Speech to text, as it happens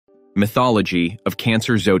Mythology of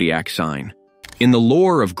Cancer Zodiac sign. In the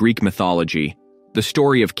lore of Greek mythology, the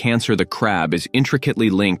story of Cancer the crab is intricately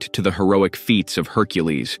linked to the heroic feats of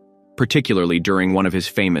Hercules, particularly during one of his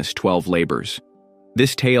famous 12 labors.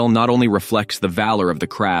 This tale not only reflects the valor of the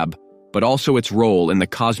crab, but also its role in the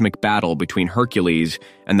cosmic battle between Hercules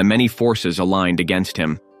and the many forces aligned against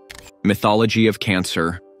him. Mythology of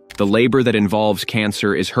Cancer. The labor that involves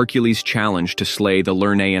Cancer is Hercules' challenge to slay the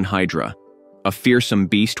Lernaean Hydra, a fearsome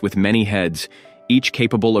beast with many heads, each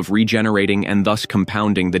capable of regenerating and thus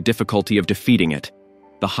compounding the difficulty of defeating it.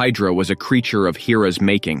 The Hydra was a creature of Hera's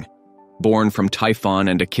making, born from Typhon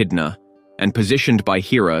and Echidna, and positioned by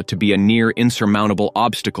Hera to be a near insurmountable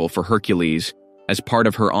obstacle for Hercules as part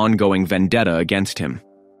of her ongoing vendetta against him.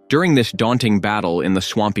 During this daunting battle in the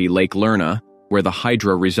swampy Lake Lerna, where the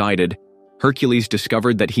Hydra resided, Hercules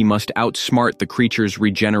discovered that he must outsmart the creature's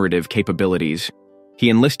regenerative capabilities. He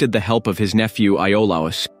enlisted the help of his nephew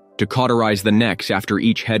Iolaus to cauterize the necks after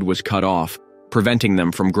each head was cut off, preventing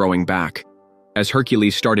them from growing back. As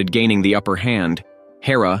Hercules started gaining the upper hand,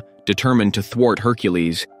 Hera, determined to thwart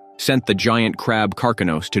Hercules, sent the giant crab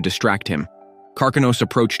Carcanos to distract him. Carcanos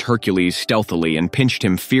approached Hercules stealthily and pinched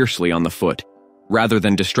him fiercely on the foot. Rather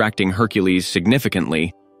than distracting Hercules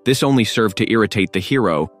significantly, this only served to irritate the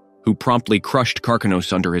hero, who promptly crushed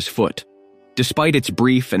Carcanos under his foot. Despite its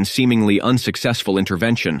brief and seemingly unsuccessful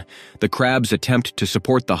intervention, the crab's attempt to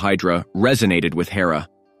support the Hydra resonated with Hera.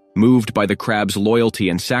 Moved by the crab's loyalty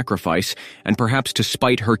and sacrifice, and perhaps to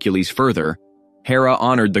spite Hercules further, Hera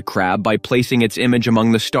honored the crab by placing its image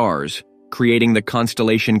among the stars, creating the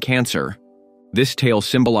constellation Cancer. This tale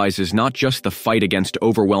symbolizes not just the fight against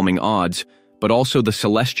overwhelming odds, but also the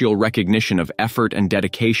celestial recognition of effort and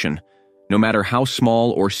dedication, no matter how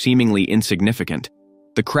small or seemingly insignificant.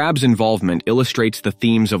 The crab's involvement illustrates the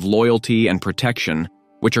themes of loyalty and protection,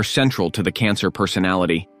 which are central to the Cancer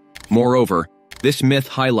personality. Moreover, this myth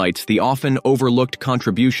highlights the often overlooked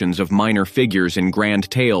contributions of minor figures in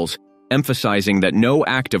grand tales, emphasizing that no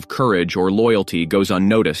act of courage or loyalty goes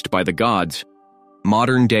unnoticed by the gods.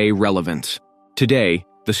 Modern-day relevance. Today,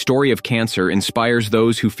 the story of Cancer inspires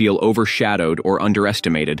those who feel overshadowed or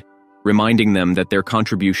underestimated, reminding them that their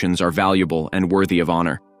contributions are valuable and worthy of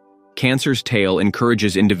honor. Cancer's tale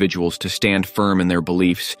encourages individuals to stand firm in their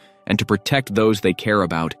beliefs and to protect those they care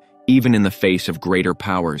about, even in the face of greater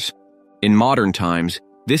powers. In modern times,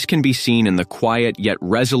 this can be seen in the quiet yet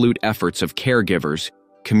resolute efforts of caregivers,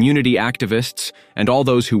 community activists, and all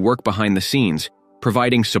those who work behind the scenes,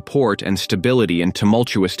 providing support and stability in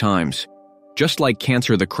tumultuous times. Just like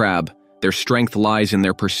Cancer the crab, their strength lies in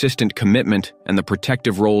their persistent commitment and the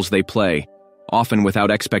protective roles they play, often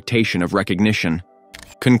without expectation of recognition.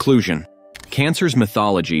 Conclusion. Cancer's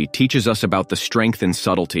mythology teaches us about the strength in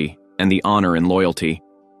subtlety and the honor in loyalty.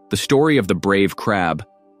 The story of the brave crab,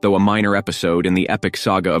 though a minor episode in the epic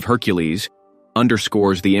saga of Hercules,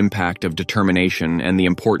 underscores the impact of determination and the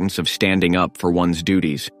importance of standing up for one's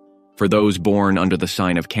duties. For those born under the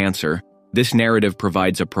sign of Cancer, this narrative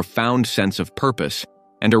provides a profound sense of purpose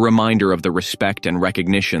and a reminder of the respect and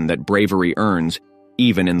recognition that bravery earns,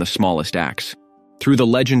 even in the smallest acts. Through the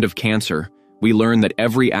legend of Cancer, we learn that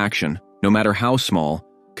every action, no matter how small,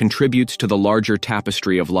 contributes to the larger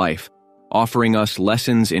tapestry of life, offering us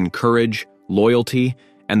lessons in courage, loyalty,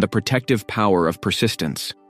 and the protective power of persistence.